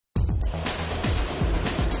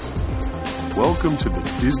Welcome to the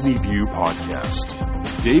Disney View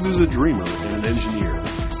podcast. Dave is a dreamer and an engineer.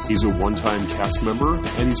 He's a one-time cast member,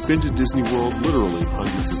 and he's been to Disney World literally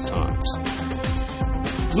hundreds of times.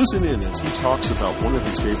 Listen in as he talks about one of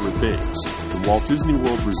his favorite things, the Walt Disney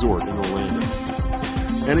World Resort in Orlando,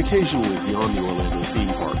 and occasionally beyond the Orlando theme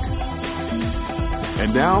park.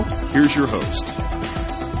 And now, here's your host.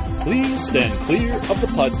 Please stand clear of the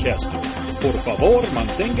podcaster. Por favor,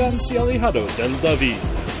 manténganse alejados del David.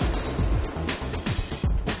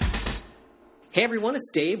 Hey everyone, it's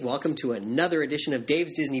Dave. Welcome to another edition of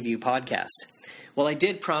Dave's Disney View podcast. Well, I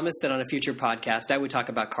did promise that on a future podcast I would talk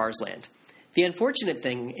about Cars Land. The unfortunate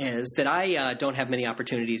thing is that I don't have many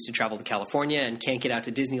opportunities to travel to California and can't get out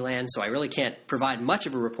to Disneyland, so I really can't provide much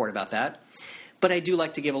of a report about that. But I do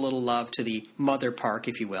like to give a little love to the mother park,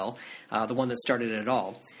 if you will, the one that started it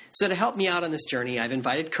all. So to help me out on this journey, I've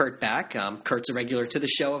invited Kurt back. Kurt's a regular to the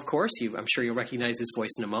show, of course. I'm sure you'll recognize his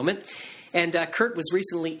voice in a moment. And Kurt was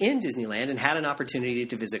recently in Disneyland and had an opportunity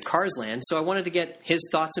to visit Cars Land, so I wanted to get his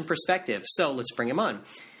thoughts and perspective. So let's bring him on.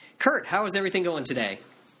 Kurt, how is everything going today?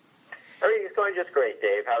 Everything's going just great,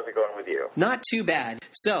 Dave. How's it going with you? Not too bad.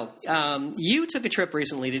 So you took a trip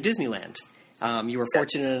recently to Disneyland. You were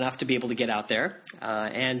fortunate enough to be able to get out there,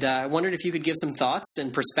 and I wondered if you could give some thoughts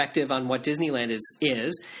and perspective on what Disneyland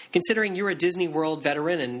is, considering you're a Disney World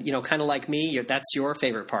veteran and, you know, kind of like me, that's your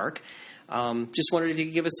favorite park. Just wondered if you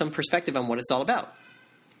could give us some perspective on what it's all about.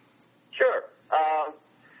 Sure.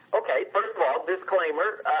 Okay, first of all,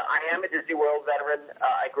 disclaimer, I am a Disney World veteran.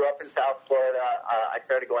 I grew up in South Florida. I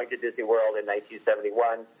started going to Disney World in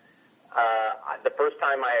 1971. The first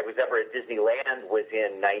time I was ever at Disneyland was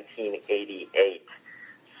in 1988.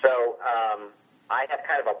 So I have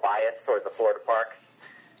kind of a bias towards the Florida parks.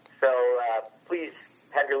 So please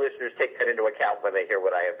have your listeners take that into account when they hear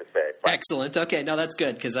what I have to say. Excellent. Okay, no, that's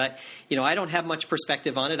good because I don't have much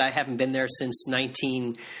perspective on it. I haven't been there since I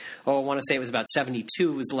want to say it was about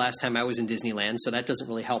 72 was the last time I was in Disneyland, so that doesn't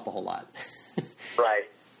really help a whole lot. Right.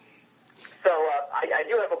 So I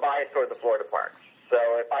do have a bias toward the Florida parks. So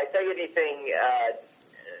if I say anything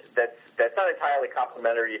that's not entirely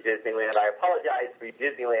complimentary to Disneyland, I apologize for you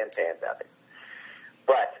Disneyland fans out there.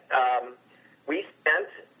 But we spent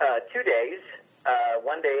 2 days,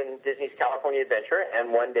 one day in Disney's California Adventure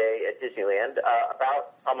and one day at Disneyland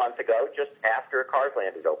about a month ago, just after Cars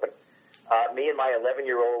Land had opened. Me and my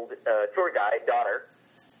 11-year-old tour guide daughter,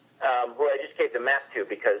 who I just gave the map to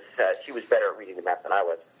because she was better at reading the map than I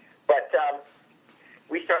was. But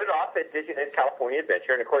we started off at Disneyland California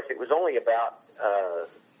Adventure, and of course it was only about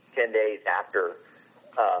 10 days after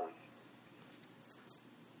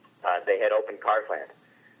they had opened Cars Land.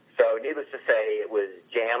 So needless to say, it was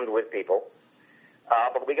jammed with people.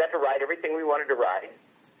 But we got to ride everything we wanted to ride,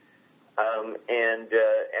 and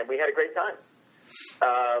we had a great time.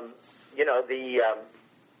 Of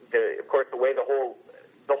course, the way the whole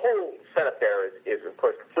setup there is of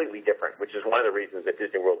course completely different, which is one of the reasons that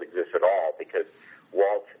Disney World exists at all, because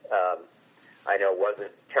Walt, I know,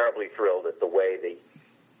 wasn't terribly thrilled at the way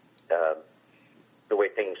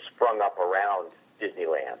things sprung up around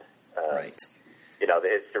Disneyland. Right. You know, the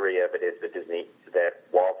history of it is that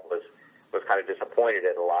Walt was kind of disappointed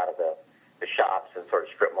at a lot of the shops and sort of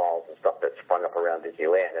strip malls and stuff that sprung up around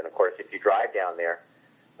Disneyland. And of course, if you drive down there,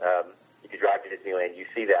 if you drive to Disneyland, you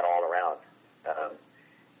see that all around.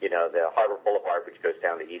 The Harbor Boulevard, which goes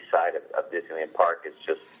down the east side of Disneyland Park, is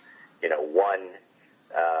just, one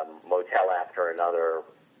motel after another,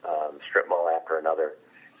 strip mall after another.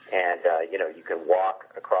 And, you can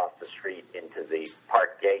walk across the street into the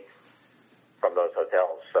park gate from those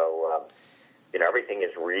hotels. So, everything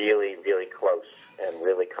is really, really close and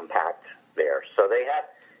really compact there. So they have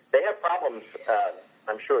problems,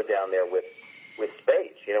 I'm sure, down there with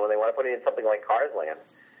space. When they want to put in something like Cars Land,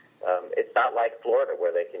 it's not like Florida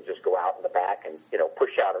where they can just go out in the back and,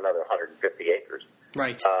 push out another 150 acres.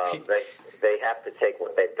 Right. They have to take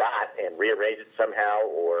what they've got and rearrange it somehow,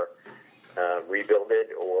 or rebuild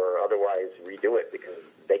it, or otherwise redo it, because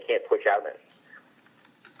they can't push out it.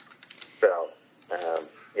 So,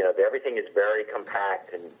 everything is very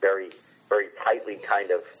compact and very, very tightly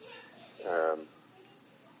kind of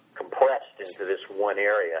compressed into this one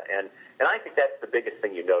area. And I think that's the biggest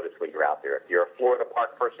thing you notice when you're out there. If you're a Florida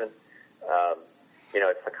park person,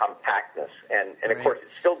 it's the compactness. And of course,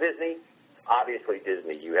 it's still Disney. Obviously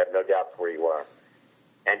Disney. You have no doubts where you are.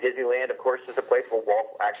 And Disneyland, of course, is a place where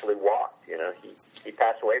Walt actually walked. He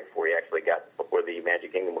passed away before the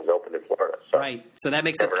Magic Kingdom was opened in Florida. So, right. So that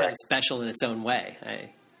makes it kind of special in its own way.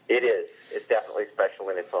 It is. It's definitely special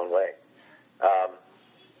in its own way.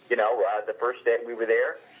 The first day we were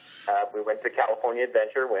there, we went to California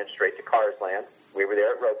Adventure, went straight to Cars Land. We were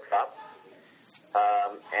there at Rope Top.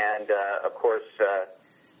 Of course,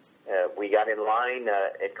 we got in line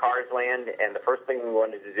at Cars Land, and the first thing we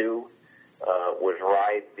wanted to do was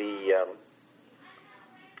ride the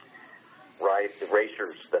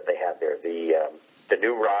racers that they have there. The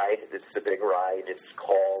new ride. It's the big ride. It's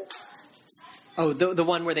called. Oh, the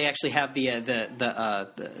one where they actually have I've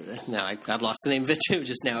lost the name of it too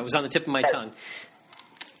just now. It was on the tip of my tongue.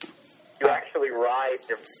 You actually ride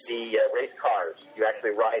the race cars. You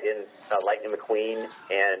actually ride in Lightning McQueen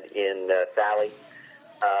and in Sally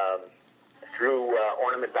through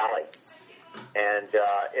Ornament Valley. And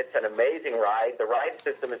it's an amazing ride. The ride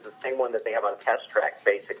system is the same one that they have on Test Track,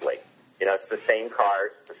 basically. You know, it's the same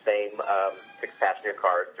cars, the same 6-passenger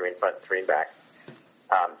cars, 3 in front, 3 in back,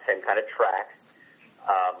 same kind of track.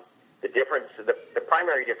 The difference, the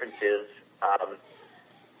primary difference is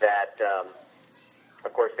that,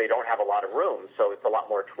 of course, they don't have a lot of room, so it's a lot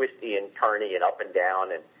more twisty and turny and up and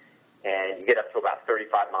down, and you get up to about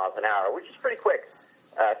 35 miles an hour, which is pretty quick,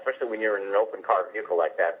 especially when you're in an open car vehicle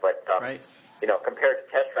like that. But right. You know, compared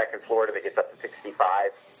to Test Track in Florida, that gets up to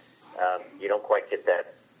 65. You don't quite get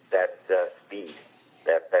that speed,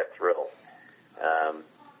 that thrill.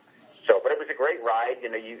 But it was a great ride. You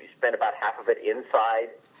know, you spent about half of it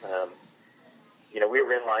inside. You know, we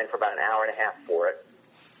were in line for about an hour and a half for it.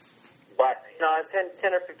 But, you know,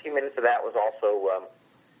 10 or 15 minutes of that was also,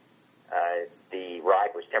 the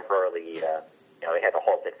ride was temporarily, you know, they had to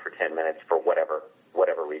halt it for 10 minutes for whatever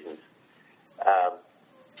reasons.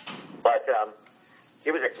 But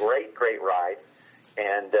it was a great ride,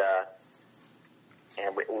 and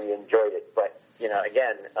we enjoyed it. But, you know,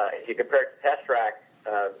 again, if you compare it to Test Track,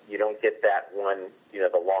 you don't get that one, you know,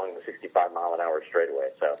 the 65-mile-an-hour straightaway.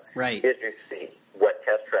 So right. It's interesting to see what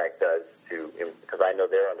Test Track does because I know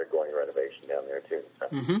they're undergoing a renovation down there too. So.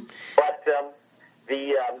 Mm-hmm. But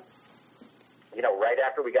you know, right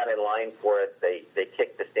after we got in line for it, they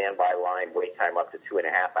kicked the standby line wait time up to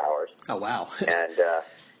 2.5 hours. Oh wow! And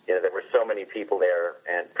you know, there were so many people there,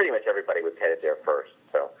 and pretty much everybody was headed there first.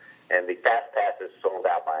 So, and the fast passes sold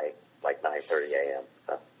out by like 9:30 a.m.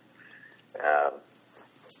 So.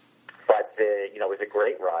 But, you know, it was a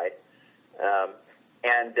great ride.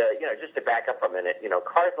 You know, just to back up a minute, you know,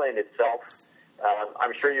 Cars Land itself,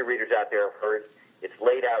 I'm sure your readers out there have heard, it's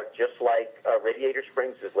laid out just like Radiator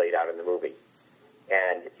Springs is laid out in the movie.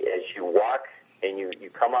 And as you walk and you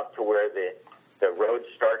come up to where the road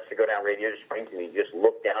starts to go down Radiator Springs and you just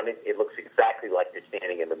look down it, it looks exactly like you're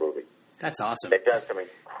standing in the movie. That's awesome. They've done some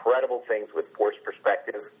incredible things with force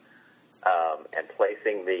perspective and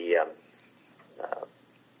placing the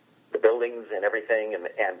buildings and everything,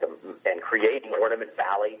 and creating Ornament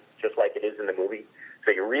Valley just like it is in the movie.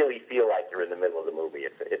 So you really feel like you're in the middle of the movie.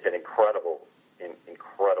 It's an incredible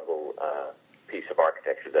piece of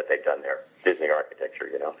architecture that they've done there, Disney architecture,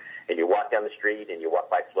 you know. And you walk down the street, and you walk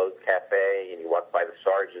by Flo's Cafe, and you walk by the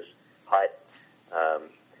Sarge's hut,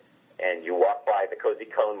 and you walk by the Cozy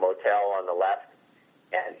Cone Motel on the left.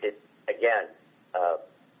 And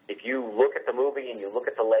if you look at the movie and you look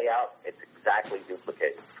at the layout, it's exactly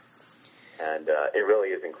duplicated. And it really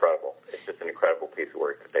is incredible. It's just an incredible piece of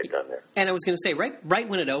work that they've done there. And I was going to say, right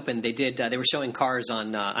when it opened, they were showing Cars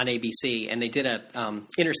on ABC, and they did a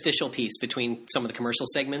interstitial piece between some of the commercial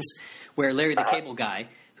segments where Larry the Cable Guy,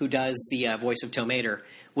 who does the voice of Tow Mater,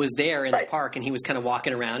 was there in the park, and he was kind of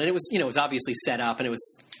walking around, and it was, you know, it was obviously set up, and it was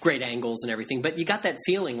great angles and everything, but you got that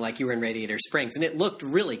feeling like you were in Radiator Springs, and it looked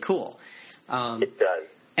really cool. It does.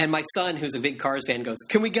 And my son, who's a big Cars fan, goes,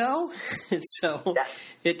 "Can we go?" So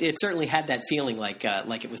it certainly had that feeling like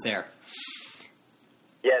it was there.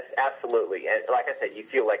 Yes, absolutely. And like I said, you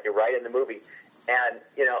feel like you're right in the movie. And,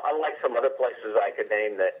 you know, unlike some other places I could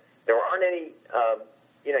name, that there aren't any,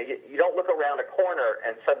 you know, you don't look around a corner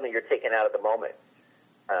and suddenly you're taken out of the moment.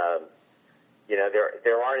 You know,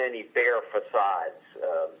 there aren't any bare facades.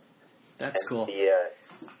 That's cool.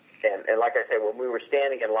 And like I said, when we were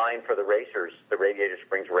standing in line for the racers, the Radiator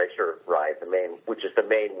Springs Racer ride, which is the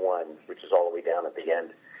main one, which is all the way down at the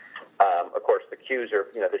end. Of course, the queues are,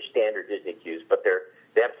 you know, they're standard Disney queues, but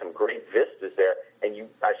they have some great vistas there. And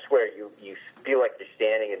I swear, you feel like you're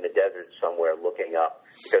standing in the desert somewhere looking up,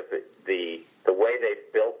 because the way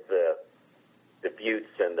they've built the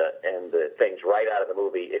buttes and the things right out of the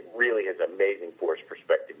movie, it really is amazing force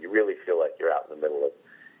perspective. You really feel like you're out in the middle of.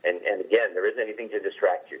 And again, there isn't anything to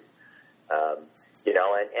distract you. You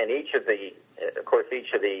know, and each of the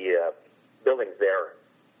buildings there,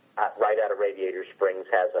 right out of Radiator Springs,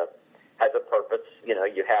 has a purpose. You know,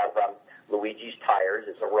 you have Luigi's Tires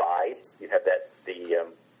as a ride. You have the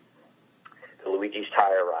Luigi's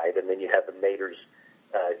Tire ride, and then you have the Mater's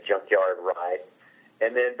Junkyard ride,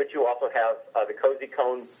 but you also have the Cozy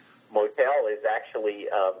Cone motel is actually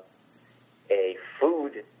a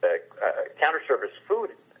food, counter service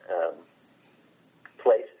food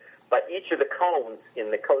place, but each of the cones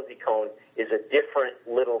in the Cozy Cone is a different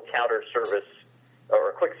little counter service or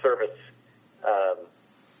a quick service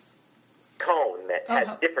cone that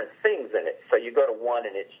has different things in it. So you go to one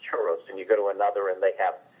and it's churros, and you go to another and they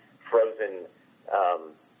have frozen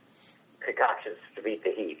concoctions to beat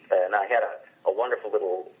the heat. And I had a wonderful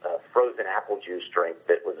little frozen apple juice drink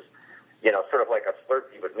that was, sort of like a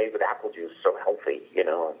Slurpee, but made with apple juice, so healthy,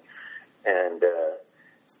 and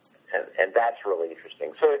that's really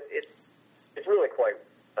interesting. So it's really quite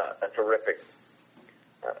a terrific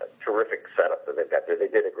setup that they've got there. They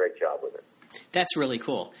did a great job with it. That's really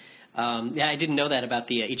cool. Yeah, I didn't know that about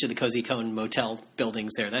each of the Cozy Cone motel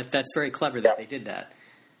buildings there. That's very clever that they did that.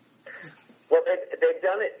 Well, they've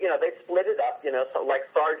done it. They split it up. So like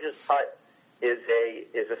Sarge's Hut is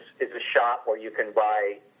a shop where you can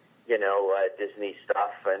buy Disney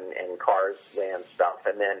stuff and Cars Land stuff,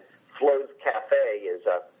 and then Flo's Cafe is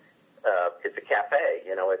a cafe.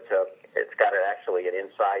 It's got actually an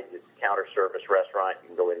inside counter service restaurant. You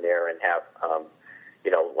can go in there and have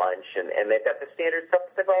lunch, and they've got the standard stuff,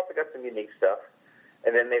 but they've also got some unique stuff.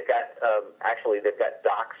 And then they've got they've got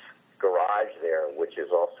Doc's Garage there, which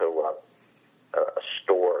is also a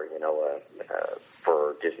store,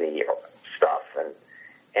 for Disney stuff, and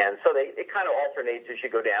so it kind of alternates as you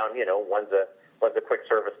go down. One's a quick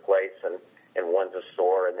service place, and one's a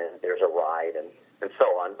store, and then there's a ride, and so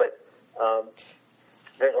on. But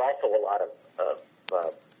there's also a lot of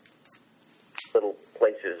little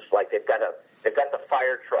places, like they've got the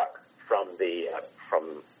fire truck from the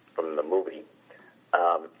movie,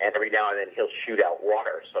 and every now and then he'll shoot out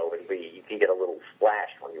water, so you can get a little splash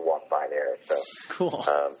when you walk by there. So cool.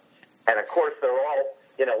 And of course they're all,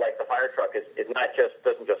 like the fire truck is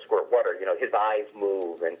doesn't just squirt water. His eyes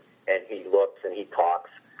move, and he looks and he talks,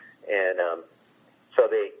 and so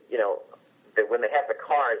they, when they have the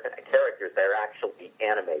cars and the characters, they're actually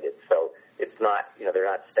animated, so it's not, they're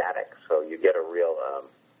not static, so you get a real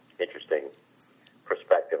interesting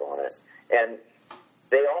perspective on it. And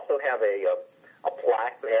they also have a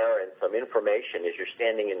plaque there and some information as you're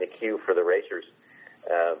standing in the queue for the racers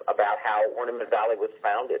about how Ornament Valley was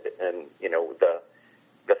founded. And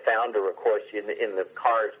the founder, of course, in the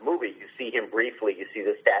Cars movie, you see him briefly. You see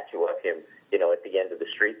the statue of him, at the end of the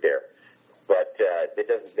street there. But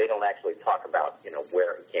they don't actually talk about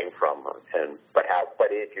where he came from, but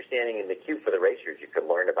if you're standing in the queue for the racers, you can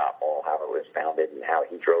learn about how it was founded and how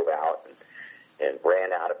he drove out and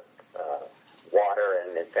ran out of water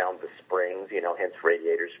and then found the springs, hence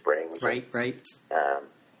Radiator Springs. Right.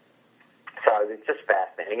 So it's just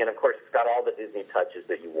fascinating, and of course it's got all the Disney touches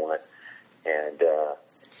that you want, and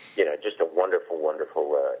just a wonderful,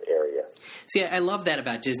 wonderful area. See, I love that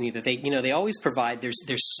about Disney, that they always provide.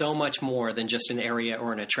 There's so much more than just an area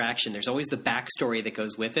or an attraction. There's always the backstory that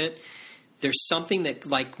goes with it. There's something that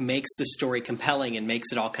makes the story compelling and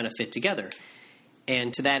makes it all kind of fit together.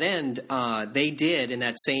 And to that end, they did in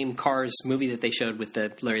that same Cars movie that they showed with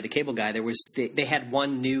the Larry the Cable Guy. They had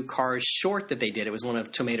one new Cars short that they did. It was one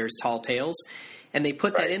of Tomater's Tall Tales. And they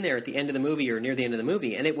put that in there at the end of the movie or near the end of the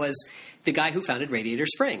movie, and it was the guy who founded Radiator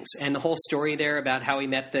Springs, and the whole story there about how he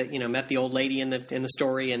met the old lady in the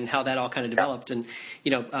story, and how that all kind of developed, and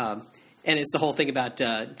and it's the whole thing about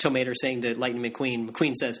Tomater saying to Lightning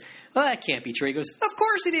McQueen says, "Well, that can't be true." He goes, "Of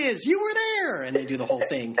course it is. You were there," and they do the whole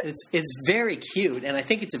thing. It's very cute, and I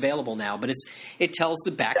think it's available now, but it tells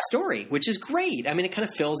the backstory, which is great. I mean, it kind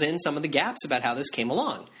of fills in some of the gaps about how this came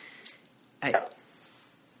along.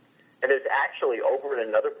 And there's actually, over in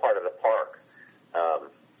another part of the park,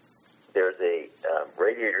 there's a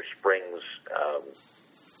Radiator Springs,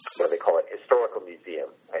 what do they call it, historical museum,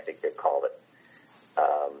 I think they called it.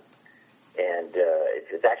 And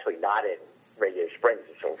it's actually not in Radiator Springs,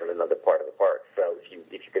 it's over in another part of the park. So if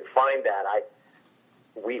you could find that,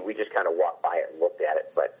 we just kind of walked by it and looked at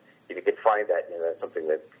it, but if you could find that, that's something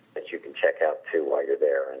that you can check out too while you're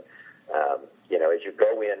there. And as you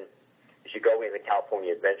go in the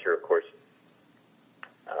California Adventure, of course,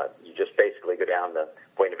 you just basically go down the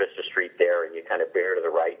Buena Vista Street there, and you kind of bear to the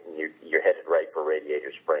right, and you're headed right for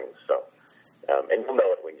Radiator Springs. So, and you'll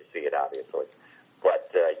know it when you see it, obviously.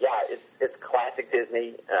 But it's classic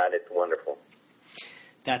Disney, and it's wonderful.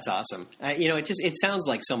 That's awesome. It sounds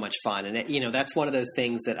like so much fun, and that's one of those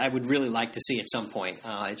things that I would really like to see at some point.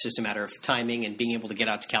 It's just a matter of timing and being able to get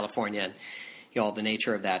out to California and all the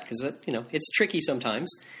nature of that, because it's tricky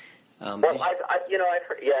sometimes. Well,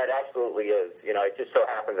 it absolutely is. It just so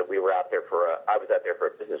happened that I was out there for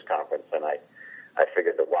a business conference, and I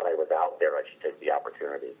figured that while I was out there, I should take the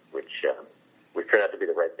opportunity, which turned out to be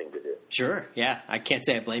the right thing to do. Sure, yeah. I can't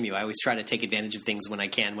say I blame you. I always try to take advantage of things when I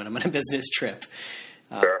can when I'm on a business trip.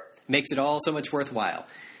 Sure. Makes it all so much worthwhile.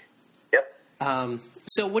 Yep.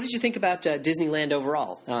 So what did you think about Disneyland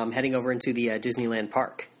overall, heading over into the Disneyland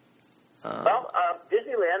park?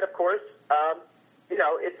 Disneyland, of course,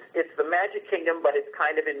 it's the Magic Kingdom, but it's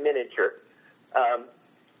kind of in miniature.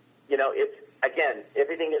 It's, again,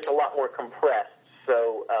 everything is a lot more compressed.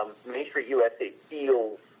 So Main Street USA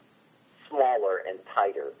feels smaller and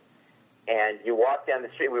tighter. And you walk down the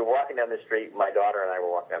street. We were walking down the street. My daughter and I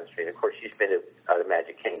were walking down the street. Of course, she's been to the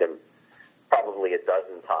Magic Kingdom probably a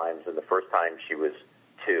dozen times, and the first time she was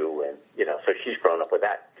 2, and so she's grown up with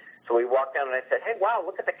that. So we walked down, and I said, "Hey, wow,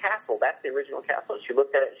 look at the castle. That's the original castle." And she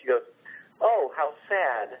looked at it, and she goes, "Oh, how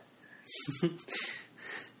sad."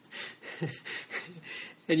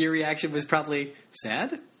 And your reaction was probably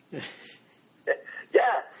sad?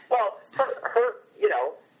 Yeah. Well, her,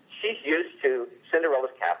 she's used to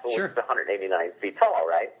Cinderella's castle, Sure. which is 189 feet tall,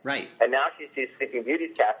 right? Right. And now she sees Sleeping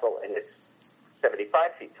Beauty's castle, and it's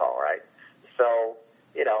 75 feet tall, right? So,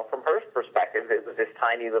 from her perspective, it was this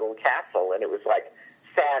tiny little castle, and it was like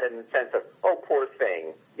sad in the sense of, oh, poor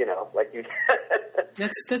thing, like you.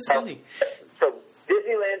 That's funny. So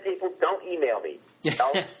Disneyland people, don't email me. This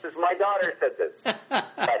is my daughter said this,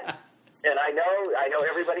 and I know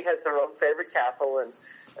everybody has their own favorite castle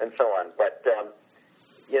and so on, but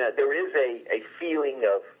there is a feeling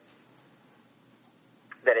of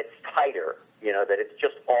that it's tighter, that it's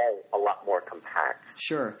just all a lot more compact.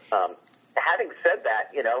 Sure. Having said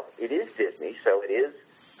that, it is Disney, so it is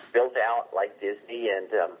built out like Disney, and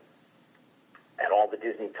all the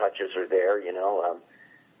Disney touches are there.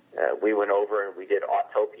 We went over and we did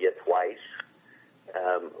Autopia twice.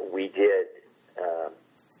 We did.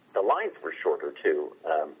 The lines were shorter too,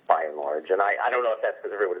 by and large, and I don't know if that's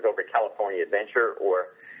because everyone was over at California Adventure or.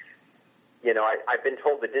 I've been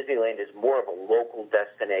told that Disneyland is more of a local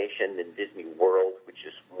destination than Disney World, which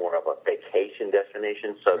is more of a vacation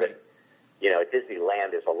destination. So right. that, at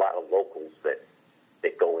Disneyland, there's a lot of locals that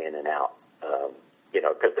go in and out,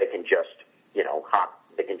 because they can just,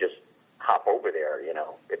 hop over there,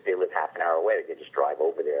 if they live half an hour away, they can just drive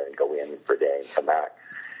over there and go in for a day and come back.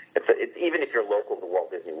 It's even if you're local to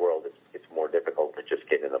Walt Disney World, it's more difficult to just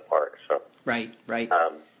get in the park. So Right.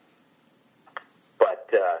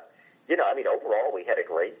 Overall, we had a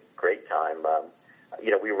great time.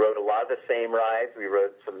 We rode a lot of the same rides. We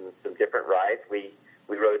rode some different rides. We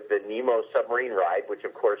rode the Nemo submarine ride, which,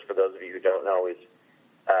 of course, for those of you who don't know, is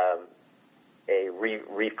a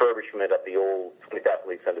refurbishment of the old 20,000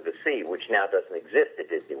 Leagues Under the Sea, which now doesn't exist at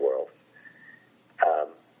Disney World.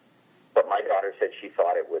 But my daughter said she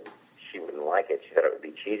wouldn't like it. She thought it would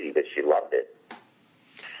be cheesy, but she loved it.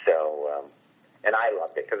 So, and I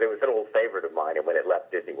loved it because it was an old favorite of mine. And when it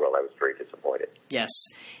left Disney World, I was very disappointed. Yes,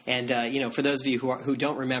 and for those of you who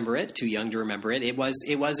don't remember it, too young to remember it, it was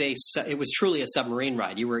truly a submarine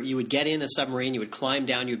ride. You would get in a submarine, you would climb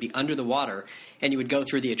down, you would be under the water, and you would go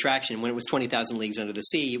through the attraction. When it was 20,000 Leagues Under the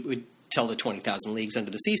Sea, it would tell the 20,000 Leagues Under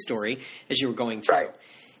the Sea story as you were going through. Right.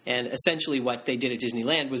 And essentially what they did at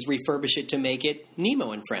Disneyland was refurbish it to make it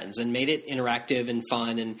Nemo and Friends and made it interactive and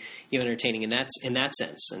fun and entertaining in that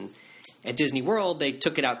sense. And at Disney World, they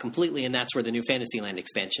took it out completely, and that's where the new Fantasyland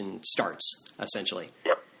expansion starts, essentially.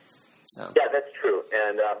 Yep. Yeah, that's true.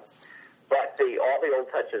 And but all the old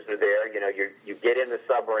touches are there. You get in the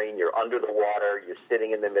submarine, you're under the water, you're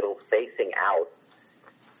sitting in the middle, facing out.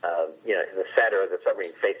 In the center of the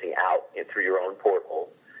submarine, facing out through your own porthole.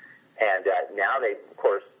 And now they, of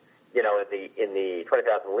course, in the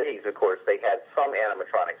 20,000 Leagues, of course, they had some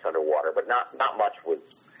animatronics underwater, but not much was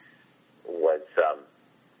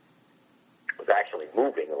actually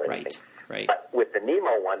moving or anything. Right. But with the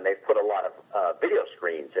Nemo one, they've put a lot of video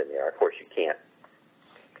screens in there. Of course, you can't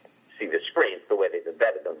see the screens the way they've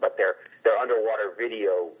embedded them, but they're underwater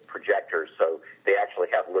video projectors, so they actually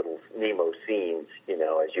have little Nemo scenes,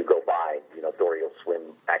 as you go by. Dory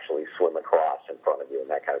will actually swim across in front of you and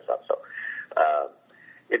that kind of stuff. So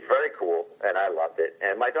it's very cool, and I loved it.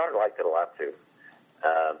 And my daughter liked it a lot, too.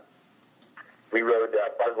 We rode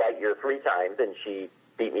Buzz Lightyear 3 times, and she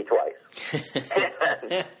beat me twice.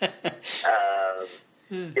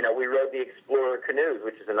 And, we rode the Explorer canoes,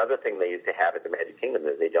 which is another thing they used to have at the Magic Kingdom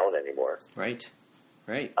that they don't anymore. Right.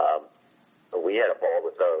 We had a ball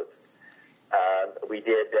with those. We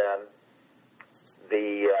did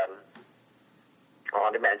the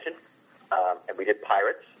Haunted Mansion, and we did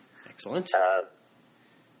Pirates. Excellent.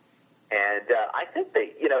 And I think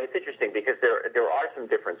it's interesting because there are some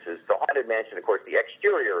differences. The Haunted Mansion, of course, the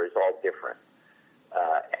exterior is all different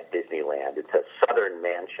at Disneyland. It's a southern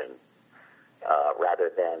mansion.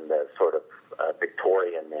 rather than the sort of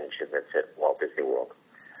Victorian mansion that's at Walt Disney World.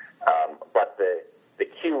 But the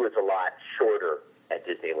queue is a lot shorter at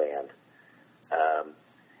Disneyland.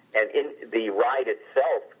 And in the ride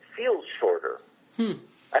itself feels shorter.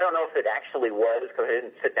 I don't know if it actually was, because I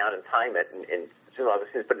didn't sit down and time it and zoom all the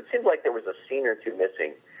scenes, but it seemed like there was a scene or two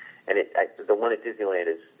missing. And the one at Disneyland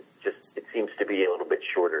is just, it seems to be a little bit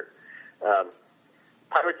shorter.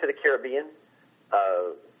 Pirates of the Caribbean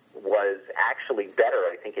was actually better,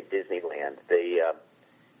 I think, at Disneyland.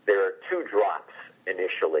 There are 2 drops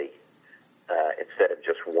initially instead of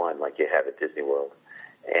just one like you have at Disney World.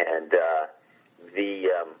 And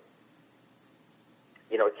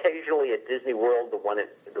occasionally at Disney World, the one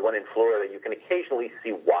in Florida, you can occasionally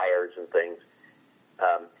see wires and things.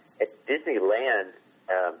 At Disneyland,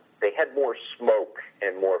 they had more smoke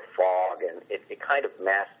and more fog, and it kind of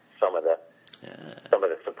masked some of the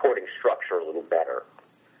supporting structure a little better.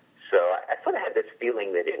 So I sort of had this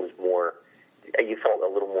feeling that it was more, you felt a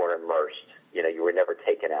little more immersed. You were never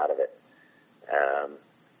taken out of it.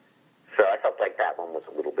 So I felt like that one was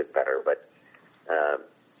a little bit better, but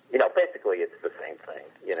basically it's the same thing.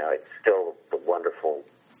 It's still the wonderful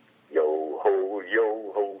yo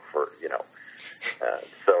ho for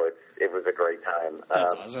So it was a great time.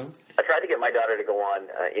 That's awesome. I tried to get my daughter to go on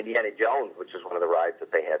Indiana Jones, which is one of the rides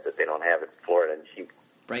that they had that they don't have in Florida, and she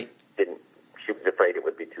didn't. She was afraid it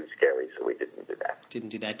would be too scary, so we didn't do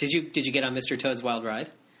that. Did you get on Mr. Toad's Wild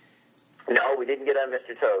Ride? No, we didn't get on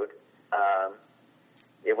Mr. Toad.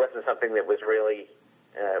 It wasn't something that was really.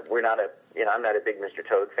 I'm not a big Mr.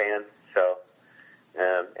 Toad fan, so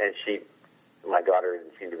and my daughter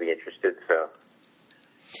didn't seem to be interested, so.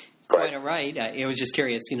 Quite all right. I was just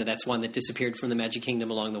curious. That's one that disappeared from the Magic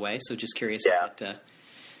Kingdom along the way. So just curious how that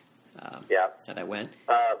went.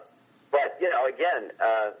 But again,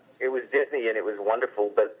 it was Disney and it was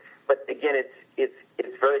wonderful. But again, it's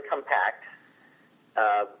very compact.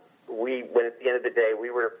 When at the end of the day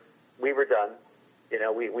we were done.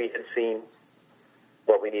 We had seen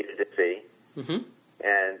what we needed to see, and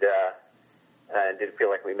didn't feel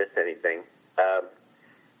like we missed anything.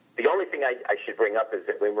 The only thing I should bring up is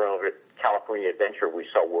that when we were over at California Adventure, we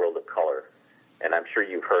saw World of Color, and I'm sure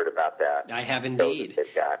you've heard about that. I have indeed.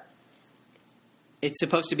 They've got. It's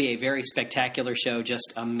supposed to be a very spectacular show,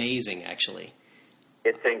 just amazing, actually.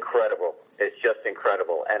 It's incredible. It's just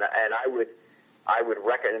incredible, and I would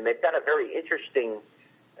recommend. And they've got a very interesting.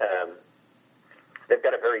 They've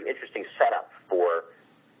got a very interesting setup for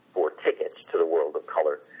tickets to the World of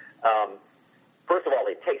Color. First of all,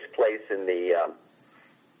 it takes place in their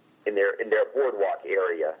boardwalk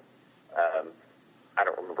area. I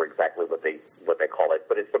don't remember exactly what they call it,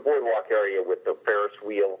 but it's the boardwalk area with the Ferris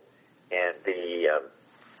wheel and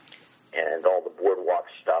and all the boardwalk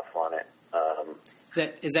stuff on it.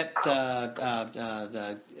 Is that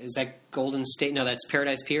Golden State? No, that's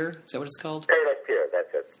Paradise Pier. Is that what it's called? Paradise Pier.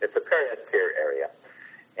 That's it. It's the Paradise Pier area,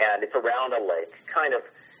 and it's around a lake, kind of,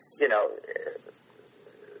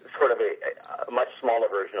 sort of a much smaller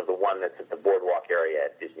version of the one that's at the boardwalk area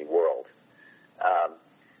at Disney World,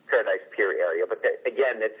 Paradise Pier area. But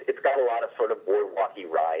again, it's got a lot of sort of boardwalky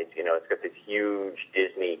rides. It's got this huge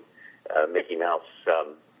Disney Mickey Mouse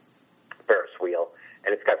Ferris wheel,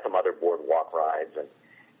 and it's got some other boardwalk rides.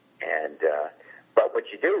 But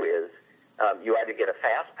what you do is you either get a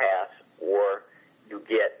fast pass or you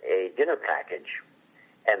get a dinner package,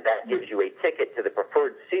 and that gives you a ticket to the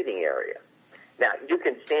preferred seating area. Now, you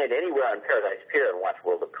can stand anywhere on Paradise Pier and watch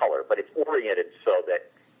World of Color, but it's oriented so that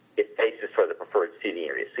it faces for the preferred seating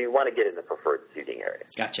area. So you want to get in the preferred seating area.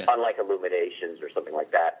 Gotcha. Unlike Illuminations or something like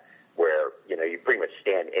that, where, you pretty much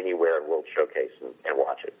stand anywhere in World Showcase and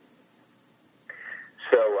watch it.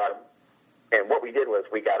 So, and what we did was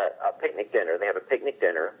we got a picnic dinner. They have a picnic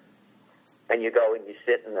dinner, and you go and you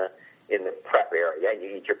sit in the prep area and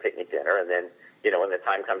you eat your picnic dinner, and then, when the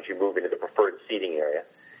time comes, you move into the preferred seating area.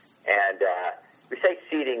 And we say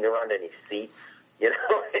seating, there aren't any seats,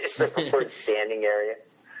 it's the preferred standing area.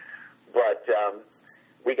 But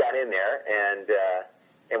we got in there, and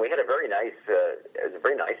we had a very nice, it was a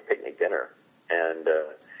very nice picnic dinner. And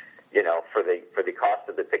for the cost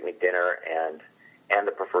of the picnic dinner and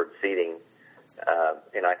the preferred seating,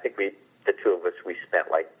 I think the two of us, we spent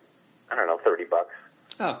 $30.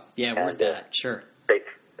 Oh, yeah, worth that, sure. They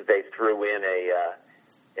threw in a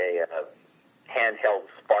handheld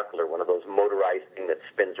sparkler, one of those motorized things that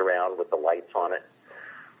spins around with the lights on it,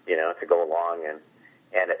 to go along, and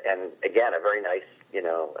again, a very nice,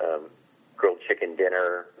 grilled chicken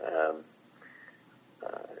dinner.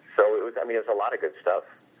 So it was a lot of good stuff,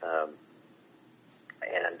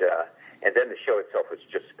 and And then the show itself was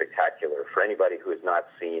just spectacular. For anybody who has not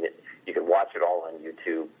seen it, you can watch it all on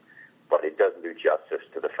YouTube, but it doesn't do justice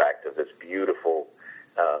to the fact of this beautiful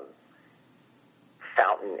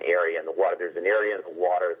fountain area in the water. There's an area in the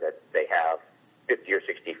water that they have 50 or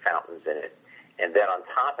 60 fountains in it. And then on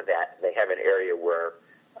top of that, they have an area where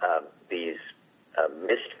these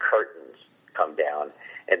mist curtains come down,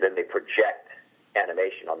 and then they project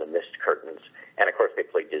animation on the mist curtains. And, of course, they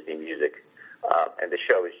play Disney music. And the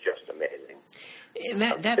show is just amazing. And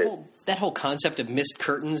that whole concept of mist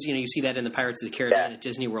curtains, you see that in the Pirates of the Caribbean at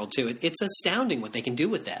Disney World too. It's astounding what they can do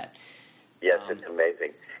with that. Yes, it's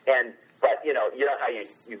amazing. But you know how you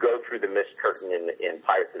go through the mist curtain in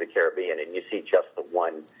Pirates of the Caribbean and you see just the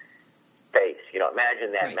one face.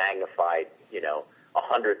 Imagine that magnified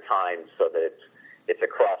 100 times so that it's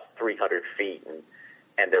across 300 feet,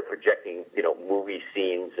 and they're projecting movie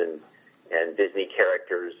scenes and Disney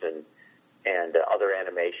characters and other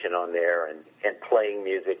animation on there, and playing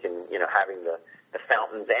music, and having the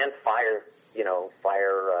fountains and fire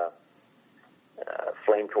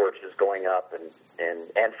flame torches going up,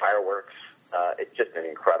 and fireworks. It's just an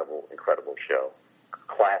incredible show.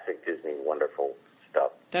 Classic Disney, wonderful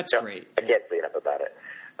stuff. That's great. I can't say enough about it.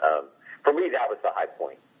 For me, that was the high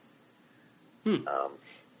point.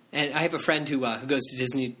 And I have a friend who goes to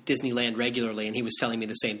Disneyland regularly, and he was telling me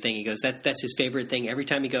the same thing. He goes, that's his favorite thing. Every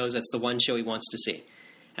time he goes, that's the one show he wants to see.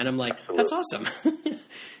 And I'm like, Absolutely. That's awesome.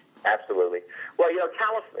 Absolutely. Well,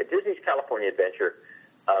 Disney's California Adventure,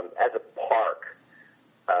 as a park,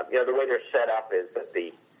 the way they're set up is that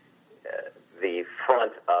the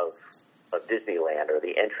front of Disneyland, or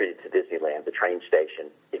the entry to Disneyland, the train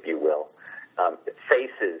station, if you will, it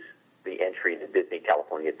faces the entry to Disney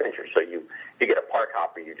California Adventure. So you get a park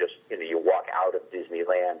hopper, you just you walk out of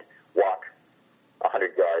Disneyland, walk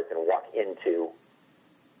 100 yards, and walk into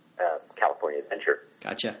California Adventure.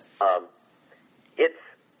 Gotcha. It's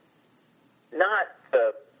not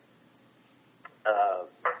the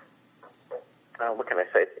what can I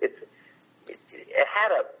say? It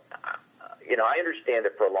had a I understand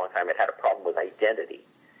that for a long time it had a problem with identity.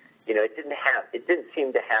 It didn't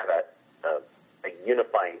seem to have a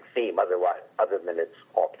unifying theme other than it's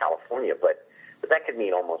all California, but that could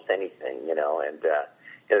mean almost anything, and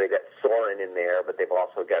they've got Soarin' in there, but they've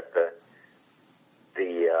also got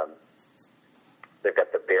they've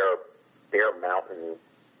got the Bear Mountain,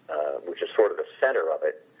 which is sort of the center of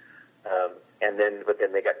it, but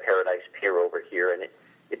then they got Paradise Pier over here, and it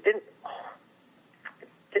didn't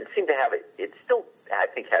seem to have it. It still, I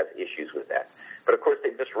think, has issues with that. But of course,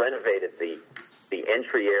 they've just renovated the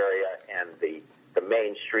entry area and the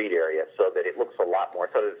main street area so that it looks a lot more.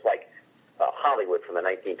 So it's like Hollywood from the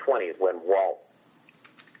 1920s when Walt,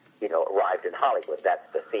 arrived in Hollywood. That's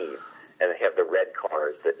the theme. And they have the red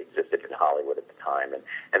cars that existed in Hollywood at the time, and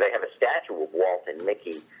they have a statue of Walt and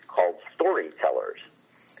Mickey called Storytellers.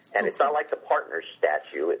 And it's not like the Partners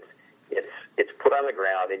statue. It's put on the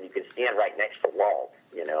ground, and you can stand right next to Walt.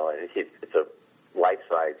 And it's a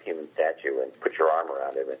life-size human statue, and put your arm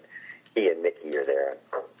around him, and he and Mickey are there.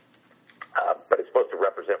 But it's supposed to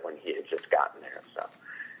represent when he had just gotten there. So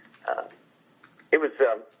it was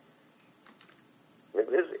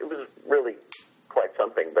really quite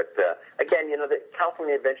something. But again, the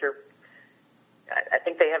California Adventure, I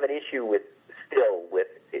think they have an issue with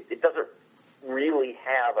it doesn't really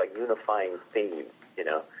have a unifying theme.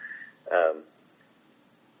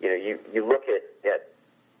 You look at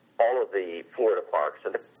all of the Florida parks,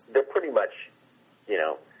 and they're pretty much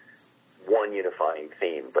one unifying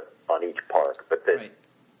theme, but on each park. But the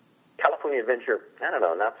California Adventure, I don't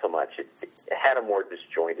know, not so much. It had a more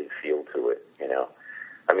disjointed feel to it.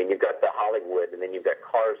 I mean, you've got the Hollywood, and then you've got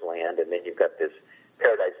Cars Land, and then you've got this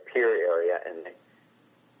Paradise Pier area, and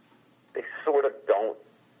they sort of don't.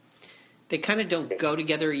 They kind of don't go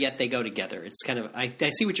together, yet they go together. It's kind of, I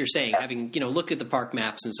see what you're saying. Having, looked at the park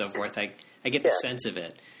maps and so forth, I get the sense of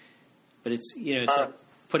it. But it's, it's like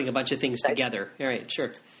putting a bunch of things together. All right,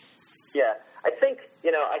 sure. Yeah, I think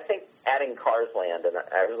adding Cars Land, and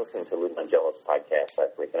I was listening to Lou Mangello's podcast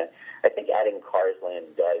last week, and I think adding Cars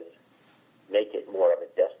Land does make it more of a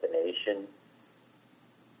destination,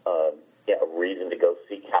 a reason to go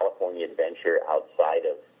see California Adventure outside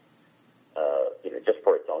of, just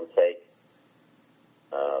for its own sake.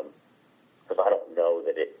 Because I don't know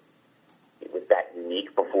that it was that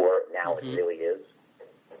unique before. Now it really is.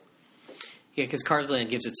 Yeah, because Cars Land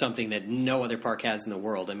gives it something that no other park has in the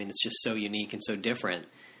world. I mean, it's just so unique and so different.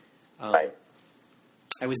 Right.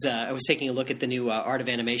 I was taking a look at the new Art of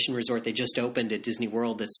Animation resort they just opened at Disney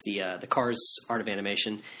World. It's the Cars Art of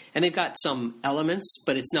Animation, and they've got some elements,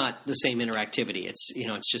 but it's not the same interactivity.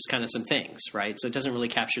 It's just kind of some things, right? So it doesn't really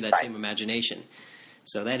capture that same imagination.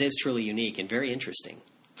 So that is truly unique and very interesting.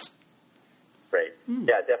 Right.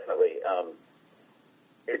 Yeah, definitely.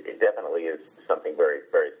 It definitely is something very,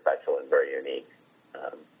 very special and very unique.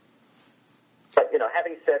 But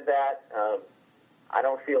having said that. I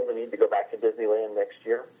don't feel the need to go back to Disneyland next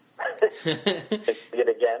year to see it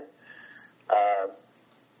again.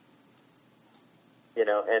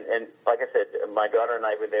 And like I said, my daughter and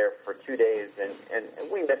I were there for 2 days, and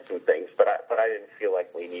we missed some things, but I didn't feel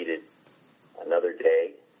like we needed another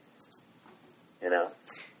day.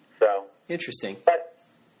 So interesting. But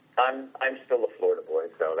I'm still a Florida boy,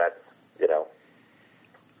 so that's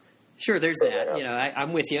Sure, there's that.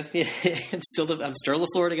 I'm with you. I'm still a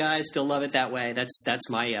Florida guy. Still love it that way. That's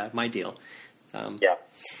my deal. Yeah.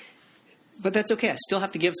 But that's okay. I still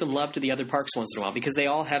have to give some love to the other parks once in a while because they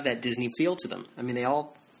all have that Disney feel to them. I mean, they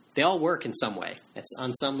all work in some way. It's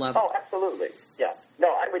on some level. Oh, absolutely. Yeah. No,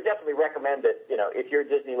 I would definitely recommend that. If you're a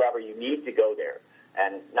Disney lover, you need to go there,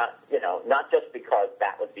 and not just because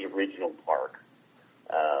that was the original park.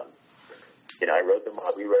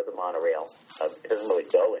 We rode the monorail. It doesn't really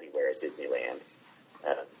go anywhere at Disneyland.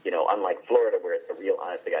 Unlike Florida, where it's a real,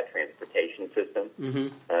 honest-to-God transportation system,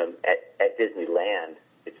 at Disneyland,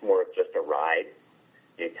 it's more of just a ride.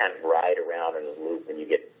 You kind of ride around in a loop, and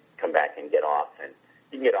you come back and get off, and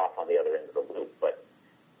you can get off on the other end of the loop. But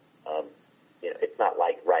it's not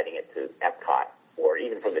like riding it to Epcot or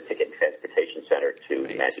even from the Ticket and Transportation Center to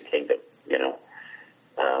the Magic Kingdom.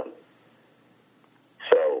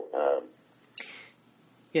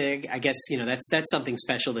 Yeah, I guess that's something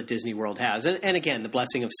special that Disney World has, and again, the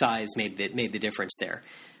blessing of size made the difference there.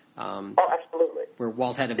 Absolutely. Where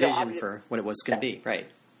Walt had a vision for what it was going to be, right?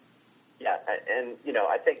 Yeah, and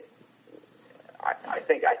I think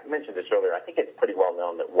I mentioned this earlier. I think it's pretty well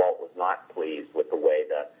known that Walt was not pleased with the way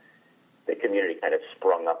the community kind of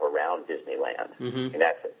sprung up around Disneyland, and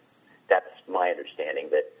that's my understanding.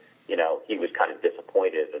 That he was kind of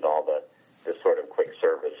disappointed at all the sort of quick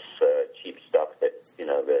service, cheap stuff that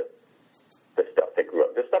the stuff that grew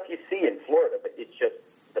up, the stuff you see in Florida, but it's just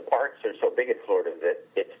the parks are so big in Florida that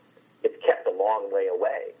it's kept a long way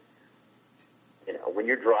away. When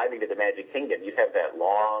you're driving to the Magic Kingdom, you have that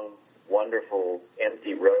long, wonderful,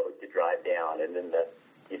 empty road to drive down, and then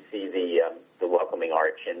you see the welcoming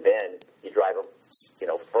arch, and then you drive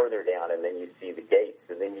further down, and then you see the gates,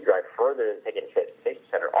 and then you drive further to the Ticket and Transportation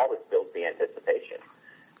Center. All this builds the anticipation.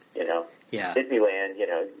 Yeah. Disneyland,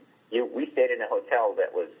 we stayed in a hotel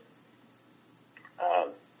that was,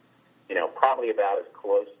 probably about as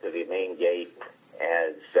close to the main gate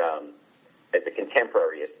as the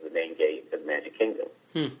contemporary is to the main gate of the Magic Kingdom.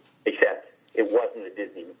 Except it wasn't a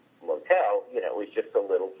Disney motel. It was just a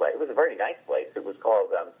little place. It was a very nice place. It was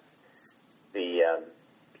called the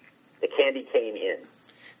Candy Cane Inn.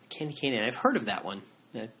 The Candy Cane Inn. I've heard of that one.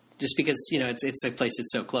 Just because it's a place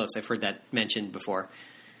that's so close. I've heard that mentioned before.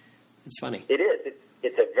 It's funny. It is.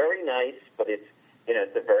 It's a very nice, but it's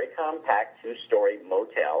a very compact 2-story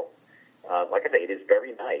motel. Like I say, it is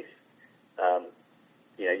very nice.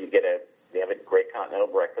 They have a great continental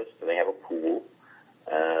breakfast, and they have a pool.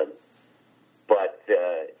 But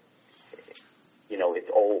it's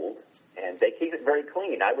old, and they keep it very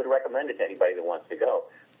clean. I would recommend it to anybody that wants to go.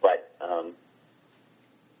 But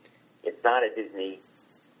it's not a Disney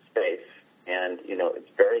space, and it's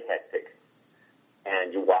very hectic.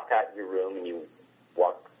 And you walk out your room, and you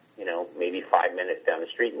walk, maybe 5 minutes down the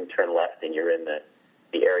street, and turn left, and you're in the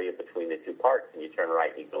area between the two parks, and you turn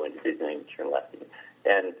right, and you go into Disney, and you turn left.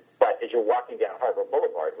 But as you're walking down Harbor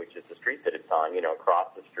Boulevard, which is the street that it's on,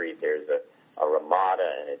 across the street there's a Ramada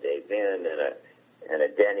and a Days Inn and a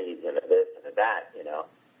Denny's and a this and a that,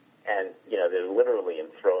 And, they're literally in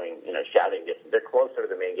shouting distance. They're closer to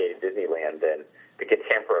the main gate of Disneyland than the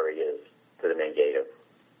contemporary is to the main gate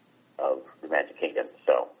of the Magic Kingdom.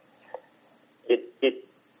 So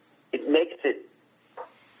it makes it,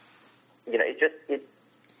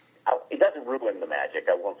 it doesn't ruin the magic.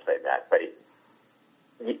 I won't say that, but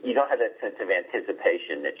you don't have that sense of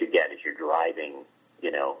anticipation that you get as you're driving,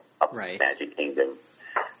 up right. the Magic Kingdom.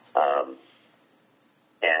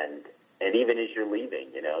 And even as you're leaving,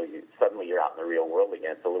 suddenly you're out in the real world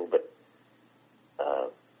again. It's a little bit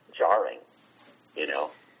jarring,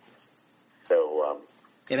 So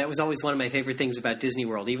yeah, that was always one of my favorite things about Disney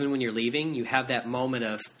World. Even when you're leaving, you have that moment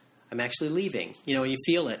of, I'm actually leaving. And you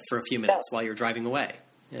feel it for a few minutes while you're driving away.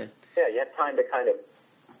 Yeah. Yeah, you have time to kind of,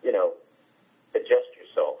 adjust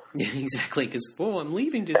yourself Yeah, exactly, because, I'm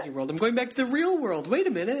leaving Disney World. I'm going back to the real world. Wait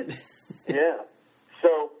a minute. Yeah.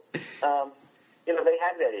 So, they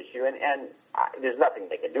have that issue, and there's nothing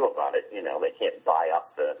they can do about it. They can't buy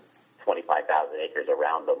up the 25,000 acres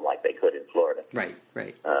around them like they could in Florida. Right.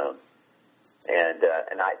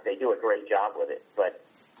 They do a great job with it, but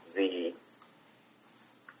the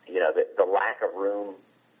lack of room,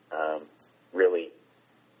 really,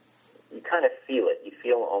 you kind of feel it. You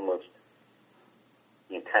feel almost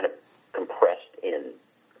kind of compressed in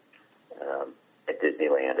at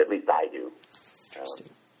Disneyland. At least I do.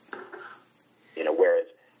 Whereas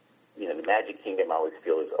the Magic Kingdom I always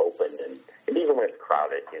feel is open, and even when it's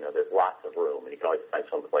crowded, there's lots of room, and you can always find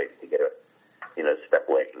some place to get step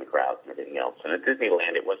away from the crowds and everything else. And at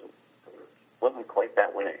Disneyland, it wasn't quite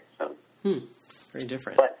that way. So very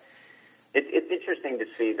different. But it's interesting to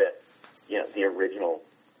see that the original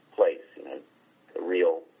place, the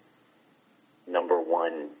real number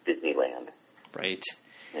one Disneyland, right?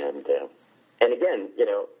 And again,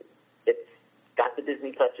 it's got the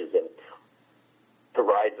Disney touches, and the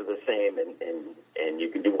rides are the same, and you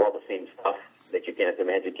can do all the same stuff that you can at the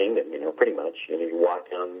Magic Kingdom, pretty much. You walk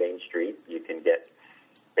down Main Street, you can get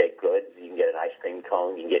baked goods, you can get an ice cream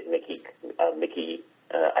cone, you can get Mickey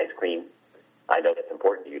ice cream. I know that's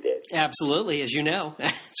important to you, Dave. Absolutely, as you know.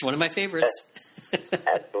 It's one of my favorites.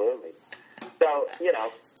 Absolutely. So,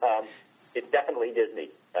 it's definitely Disney.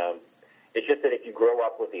 It's just that if you grow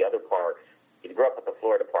up with the other parks, if you grow up with the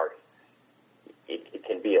Florida parks, it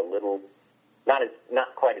can be a little,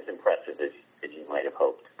 not quite as impressive as you might have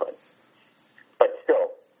hoped, but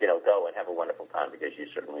still, go and have a wonderful time, because you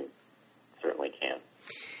certainly can.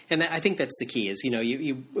 And I think that's the key is,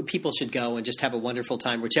 people should go and just have a wonderful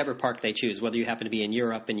time, whichever park they choose, whether you happen to be in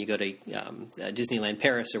Europe and you go to Disneyland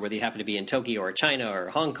Paris, or whether you happen to be in Tokyo or China or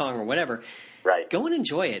Hong Kong or whatever. Right. Go and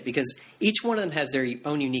enjoy it, because each one of them has their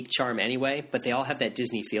own unique charm anyway, but they all have that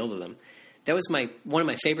Disney feel to them. That was one of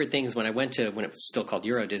my favorite things when it was still called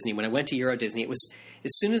Euro Disney. When I went to Euro Disney, it was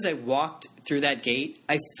as soon as I walked through that gate,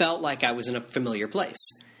 I felt like I was in a familiar place.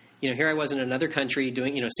 Here I was in another country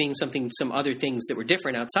doing, seeing some other things that were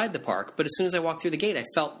different outside the park. But as soon as I walked through the gate, I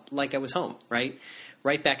felt like I was home, right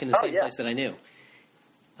back in the same place that I knew.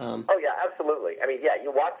 Absolutely. I mean,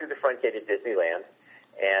 you walk through the front gate at Disneyland,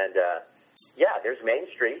 and there's Main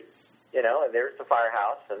Street, and there's the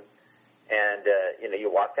firehouse, and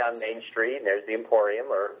you walk down Main Street, and there's the Emporium,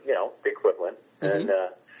 or the equivalent,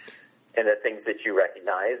 and the things that you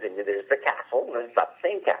recognize, and there's the castle, and it's not the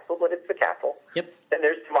same castle, but it's the castle. Yep. And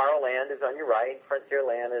there's Tomorrowland is on your right,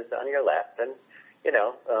 Frontierland is on your left, and you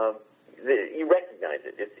recognize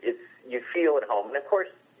it. It's you feel at home, and of course,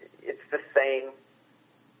 it's the same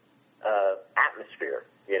atmosphere.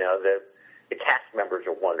 The cast members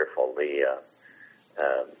are wonderful. The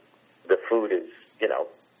food is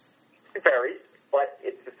it varies, but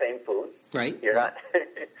it's the same food. Right. You're not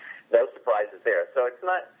no surprises there. So it's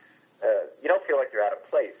not. You don't feel like you're out of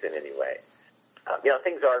place in any way.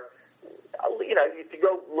 Things are. If you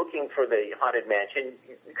go looking for the Haunted Mansion,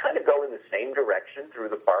 you kind of go in the same direction through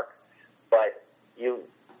the park, but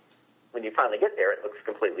when you finally get there, it looks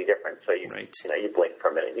completely different. So you blink for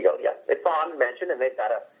a minute, and you go, it's the Haunted Mansion, and they've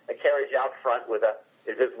got a carriage out front with a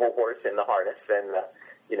invisible horse in the harness, and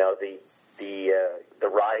the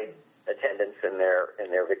ride attendants in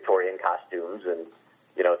their Victorian costumes, and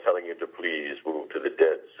telling you to please move to the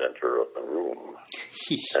dead center of the room,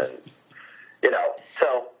 and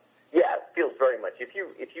so. Yeah, it feels very much. If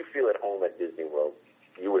you feel at home at Disney World,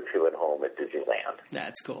 you would feel at home at Disneyland.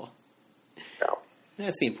 That's cool. So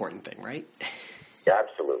that's the important thing, right? Yeah,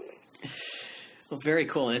 absolutely. Well, very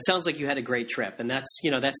cool. And it sounds like you had a great trip, and that's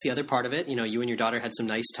the other part of it. You and your daughter had some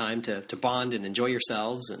nice time to bond and enjoy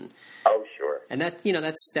yourselves, and sure. And that's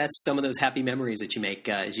some of those happy memories that you make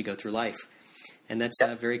as you go through life, and that's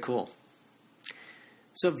very cool.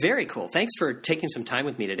 So very cool. Thanks for taking some time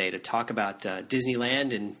with me today to talk about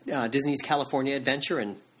Disneyland and Disney's California Adventure,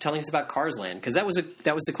 and telling us about Cars Land, because that was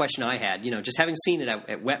the question I had. Just having seen it,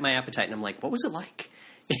 it whet my appetite, and I'm like, what was it like?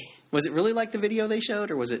 Was it really like the video they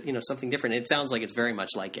showed, or was it something different? It sounds like it's very much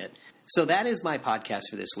like it. So that is my podcast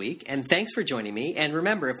for this week, and thanks for joining me. And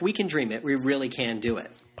remember, if we can dream it, we really can do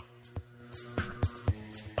it.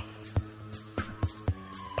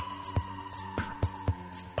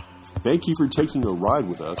 Thank you for taking a ride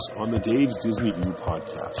with us on the Dave's Disney View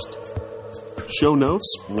podcast. Show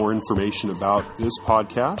notes, more information about this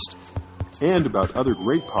podcast, and about other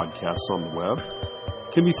great podcasts on the web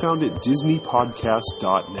can be found at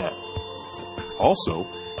disneypodcast.net. Also,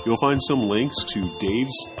 you'll find some links to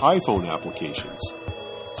Dave's iPhone applications.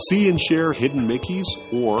 See and share hidden Mickeys,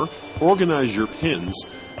 or organize your pins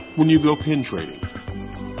when you go pin trading.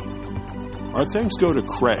 Our thanks go to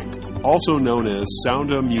Craig, also known as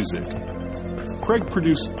Sounda Music. Craig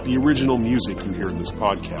produced the original music you hear in this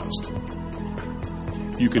podcast.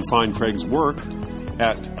 You can find Craig's work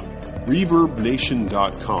at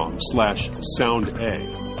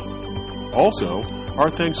reverbnation.com/sounda. Also, our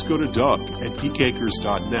thanks go to Doug at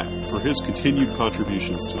geekacres.net for his continued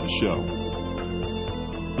contributions to the show.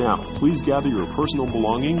 Now, please gather your personal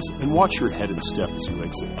belongings and watch your head and step as you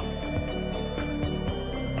exit.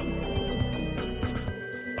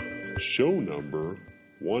 Show number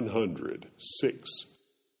 106.